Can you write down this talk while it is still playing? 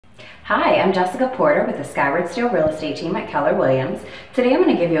Hi, I'm Jessica Porter with the Skyward Steel Real Estate team at Keller Williams. Today I'm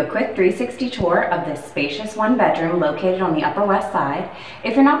going to give you a quick 360 tour of this spacious one-bedroom located on the Upper West Side.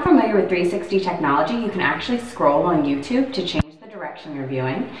 If you're not familiar with 360 technology, you can actually scroll on YouTube to change the direction you're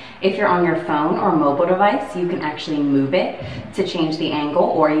viewing. If you're on your phone or mobile device, you can actually move it to change the angle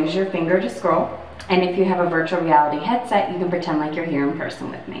or use your finger to scroll. And if you have a virtual reality headset, you can pretend like you're here in person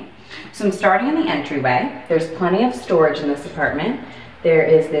with me. So I'm starting in the entryway. There's plenty of storage in this apartment. There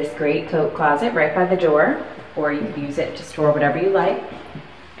is this great coat closet right by the door, or you could use it to store whatever you like.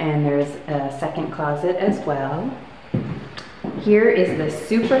 And there's a second closet as well. Here is the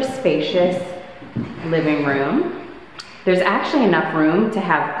super spacious living room. There's actually enough room to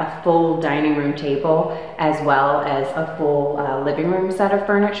have a full dining room table as well as a full living room set of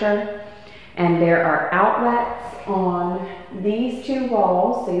furniture. And there are outlets on these two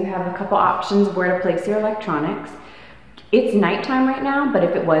walls, so you have a couple options of where to place your electronics. It's nighttime right now, but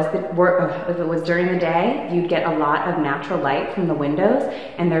if it was during the day, you'd get a lot of natural light from the windows,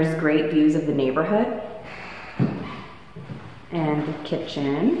 and there's great views of the neighborhood. And the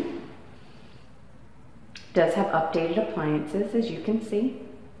kitchen does have updated appliances, as you can see.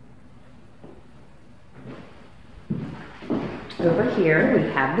 Over here, we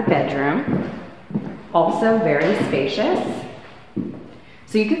have the bedroom, also very spacious.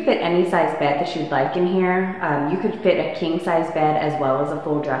 So you could fit any size bed that you'd like in here. You could fit a king size bed as well as a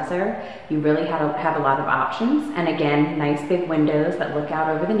full dresser. You really have a lot of options. And again, nice big windows that look out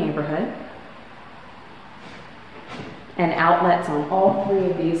over the neighborhood. And outlets on all three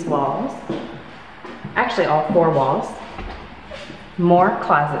of these walls. Actually, all four walls. More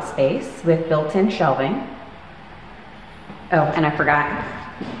closet space with built-in shelving. Oh, and I forgot.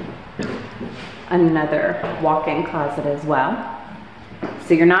 Another walk-in closet as well.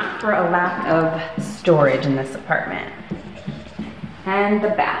 So you're not for a lack of storage in this apartment. And the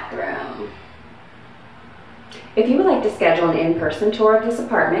bathroom. If you would like to schedule an in-person tour of this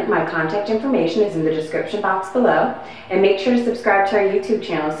apartment, my contact information is in the description box below. And make sure to subscribe to our YouTube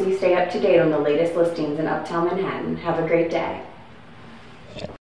channel so you stay up to date on the latest listings in Uptown Manhattan. Have a great day.